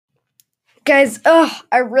Guys,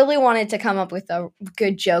 I really wanted to come up with a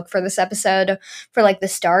good joke for this episode for the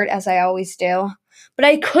start, as I always do. But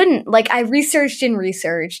I couldn't. I researched and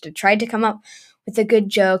researched and tried to come up with a good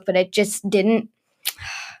joke, but it just didn't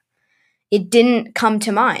come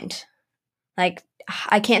to mind. I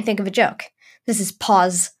can't think of a joke. This is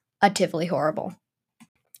positively horrible.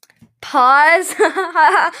 Pause.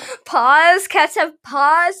 Pause. Cats have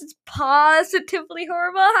pause. It's positively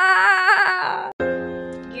horrible.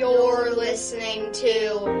 You're listening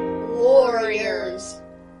to Warriors.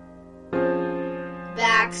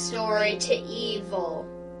 Backstory to Evil.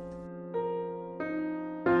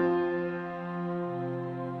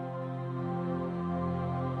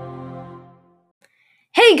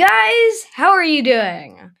 Hey guys, how are you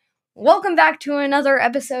doing? Welcome back to another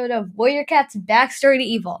episode of Warrior Cat's Backstory to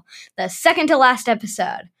Evil, the second to last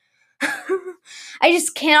episode. I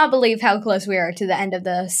just cannot believe how close we are to the end of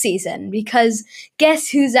the season, because guess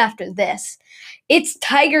who's after this? It's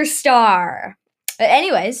Tiger Star.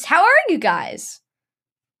 Anyways, how are you guys?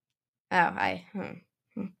 I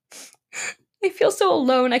feel so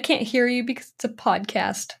alone. I can't hear you because it's a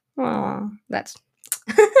podcast. Aw, that's...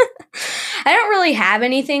 I don't really have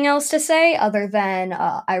anything else to say other than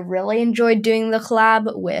I really enjoyed doing the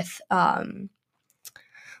collab with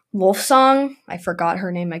Wolfsong. I forgot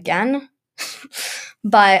her name again.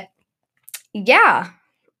 But yeah,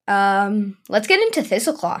 let's get into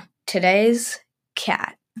Thistleclaw, today's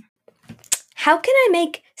cat. How can I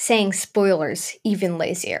make saying spoilers even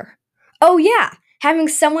lazier? Oh yeah, having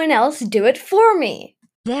someone else do it for me.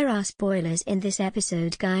 There are spoilers in this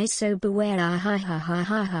episode, guys, so beware.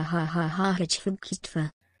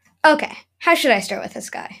 Okay, how should I start with this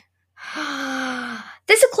guy?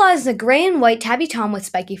 Thistleclaw is a gray and white tabby tom with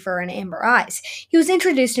spiky fur and amber eyes. He was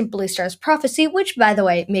introduced in Bluestar's Prophecy, which, by the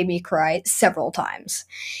way, made me cry several times.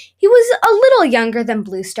 He was a little younger than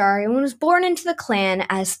Bluestar and was born into the clan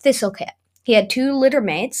as Thistlecit. He had two litter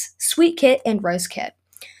mates, Sweetkit and Rosekit.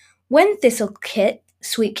 When Thistlecit,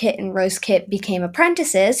 Sweetkit, and Rosekit became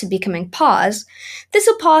apprentices, becoming paws,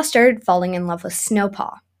 Thistlepaw started falling in love with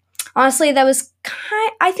Snowpaw. Honestly,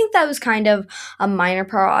 I think that was kind of a minor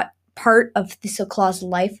part of Thistleclaw's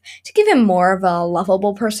life to give him more of a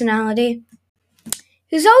lovable personality.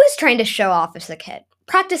 He was always trying to show off as a kid,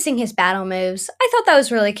 practicing his battle moves. I thought that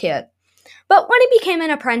was really cute. But when he became an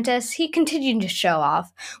apprentice, he continued to show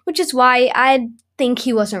off, which is why I think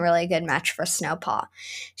he wasn't really a good match for Snowpaw.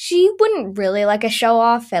 She wouldn't really like a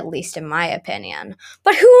show-off, at least in my opinion.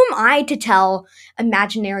 But who am I to tell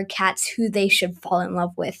imaginary cats who they should fall in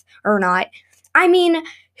love with or not? I mean,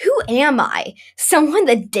 who am I? Someone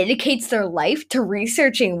that dedicates their life to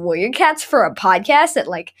researching warrior cats for a podcast that,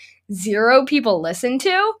 0 people listen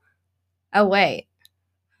to? Oh, wait.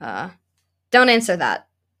 Don't answer that.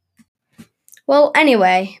 Well,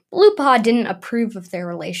 anyway, Bluepaw didn't approve of their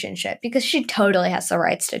relationship because she totally has the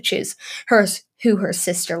rights to choose who her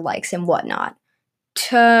sister likes and whatnot.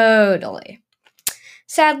 Totally.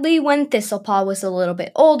 Sadly, when Thistlepaw was a little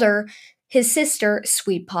bit older, his sister,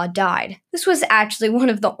 Sweetpaw, died. This was actually one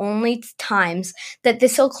of the only times that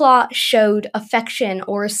Thistleclaw showed affection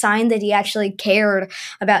or a sign that he actually cared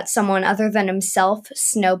about someone other than himself,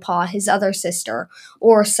 Snowpaw, his other sister,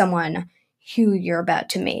 or someone who you're about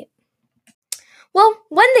to meet. Well,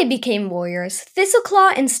 when they became warriors,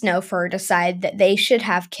 Thistleclaw and Snowfur decided that they should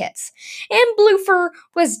have kits, and Bluefur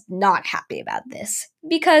was not happy about this,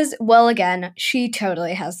 because, well, again, she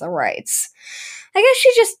totally has the rights. I guess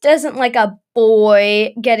she just doesn't like a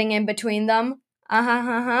boy getting in between them.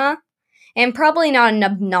 And probably not an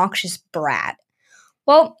obnoxious brat.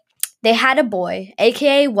 Well, they had a boy,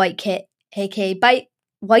 aka Whitekit, aka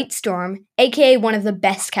White Storm, aka one of the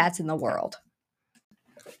best cats in the world.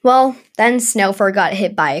 Well, then Snowfur got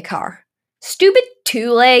hit by a car. Stupid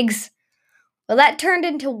 2 legs! Well, that turned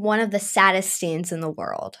into one of the saddest scenes in the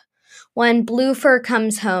world, when Bluefur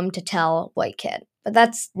comes home to tell Whitekit. But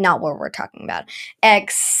that's not what we're talking about.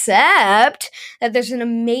 Except that there's an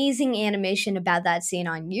amazing animation about that scene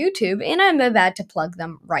on YouTube, and I'm about to plug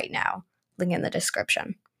them right now. Link in the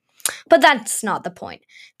description. But that's not the point.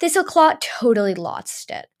 Thistleclaw totally lost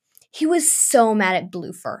it. He was so mad at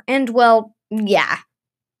Bluefur, and well, yeah.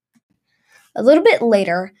 A little bit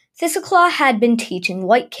later, Thistleclaw had been teaching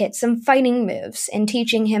Whitekit some fighting moves and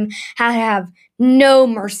teaching him how to have no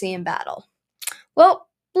mercy in battle. Well,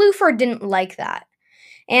 Bluefur didn't like that.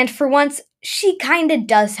 And for once, she kinda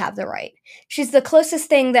does have the right. She's the closest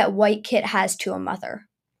thing that Whitekit has to a mother.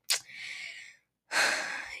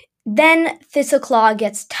 Then Thistleclaw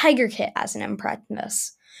gets Tigerkit as an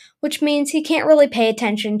apprentice, which means he can't really pay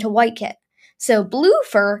attention to Whitekit. So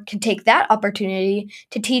Bluefur can take that opportunity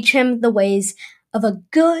to teach him the ways of a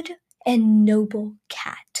good and noble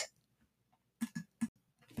cat.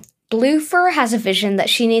 Bluefur has a vision that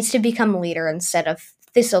she needs to become leader instead of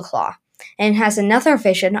Thistleclaw, and has another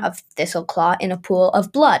vision of Thistleclaw in a pool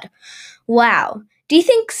of blood. Wow, do you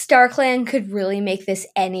think StarClan could really make this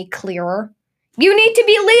any clearer? You need to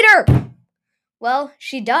be leader! Well,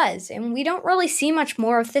 she does, and we don't really see much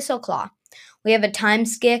more of Thistleclaw. We have a time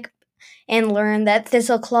skip and learn that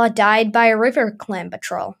Thistleclaw died by a river clan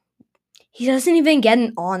patrol. He doesn't even get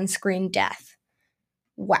an on-screen death.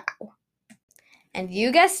 Wow. And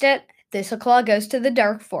you guessed it, Thistleclaw goes to the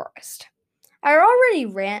Dark Forest. I already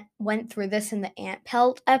went through this in the Ant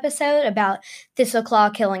Pelt episode about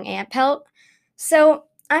Thistleclaw killing Ant Pelt, so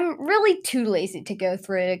I'm really too lazy to go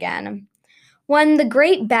through it again. When the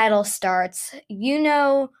great battle starts,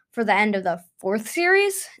 for the end of the 4th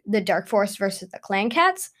series, the Dark Forest versus the Clan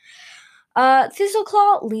Cats,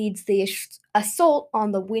 Thistleclaw leads the assault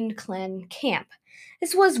on the Wind Clan camp.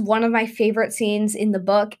 This was one of my favorite scenes in the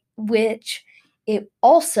book, which it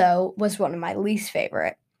also was one of my least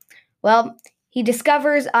favorite. Well, he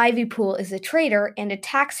discovers Ivypool is a traitor and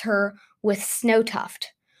attacks her with Snowtuft.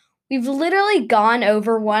 We've literally gone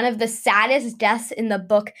over one of the saddest deaths in the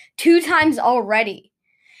book 2 times already.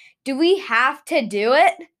 Do we have to do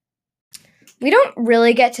it? We don't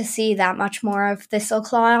really get to see that much more of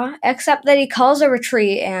Thistleclaw, except that he calls a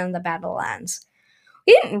retreat and the battle ends.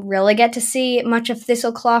 We didn't really get to see much of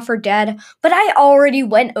Thistleclaw for dead, but I already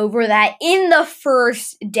went over that in the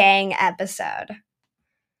first dang episode.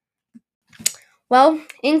 Well,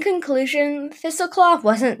 in conclusion, Thistleclaw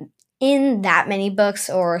wasn't in that many books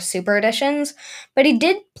or super editions, but he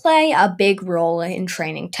did play a big role in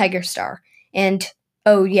training Tigerstar. And,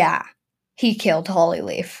 oh yeah, he killed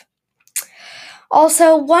Hollyleaf.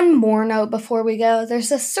 Also, one more note before we go.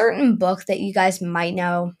 There's a certain book that you guys might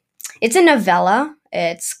know. It's a novella.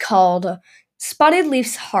 It's called Spotted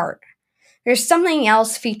Leaf's Heart. There's something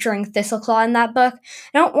else featuring Thistleclaw in that book.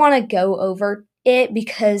 I don't want to go over it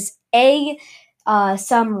because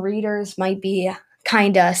some readers might be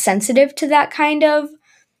kind of sensitive to that kind of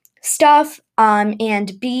stuff,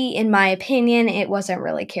 and B, in my opinion, it wasn't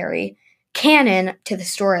really canon to the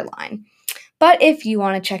storyline. But if you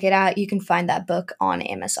want to check it out, you can find that book on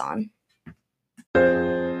Amazon.